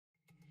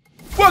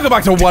Welcome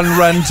back to One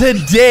Run.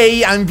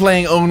 Today I'm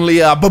playing only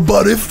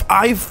but if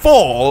I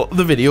fall,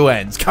 the video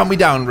ends. Count me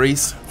down,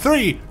 Rhys.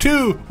 3,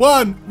 2,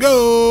 1,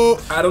 go!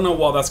 I don't know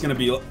what that's gonna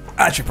be like.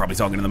 Actually, probably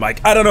talking to the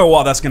mic. I don't know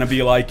what that's gonna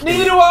be like.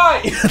 Neither do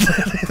I!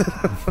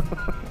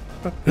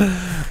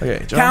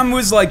 Okay, John. Cam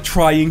was like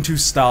trying to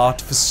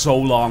start for so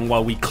long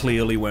while we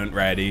clearly weren't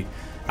ready.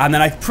 And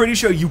then I'm pretty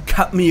sure you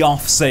cut me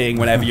off saying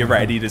whenever you're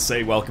ready to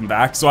say welcome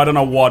back. So I don't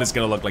know what it's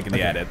gonna look like in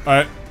the edit.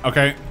 Alright,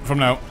 okay, from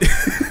now.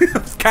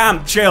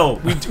 Cam, chill.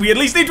 We at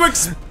least need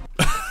to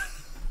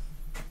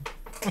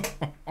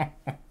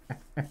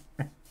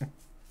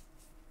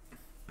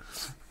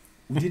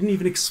We didn't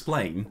even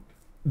explain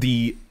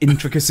the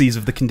intricacies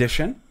of the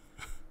condition.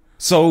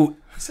 So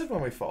I said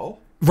when we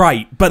fall.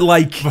 right, but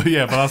like But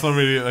yeah, but that's not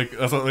really like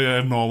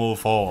a normal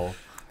fall.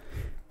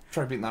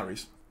 Try beating that,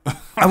 Rhys.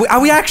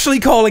 are we actually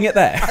calling it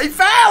there? I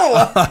fell!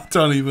 I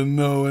don't even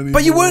know anymore.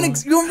 But you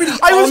weren't really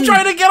I was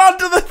trying to get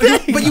onto the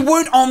thing! But you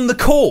weren't on the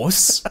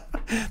course.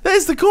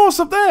 There's the course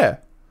up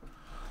there.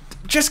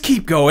 Just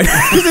keep going.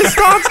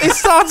 It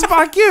starts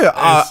back here.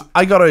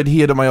 I gotta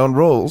adhere to my own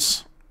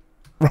rules.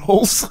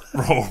 Rolls?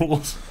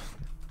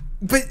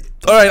 But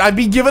Alright, I've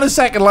been given a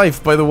second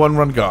life by the One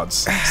Run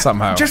gods.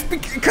 Somehow. just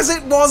because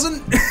it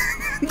wasn't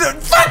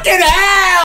fucking hell!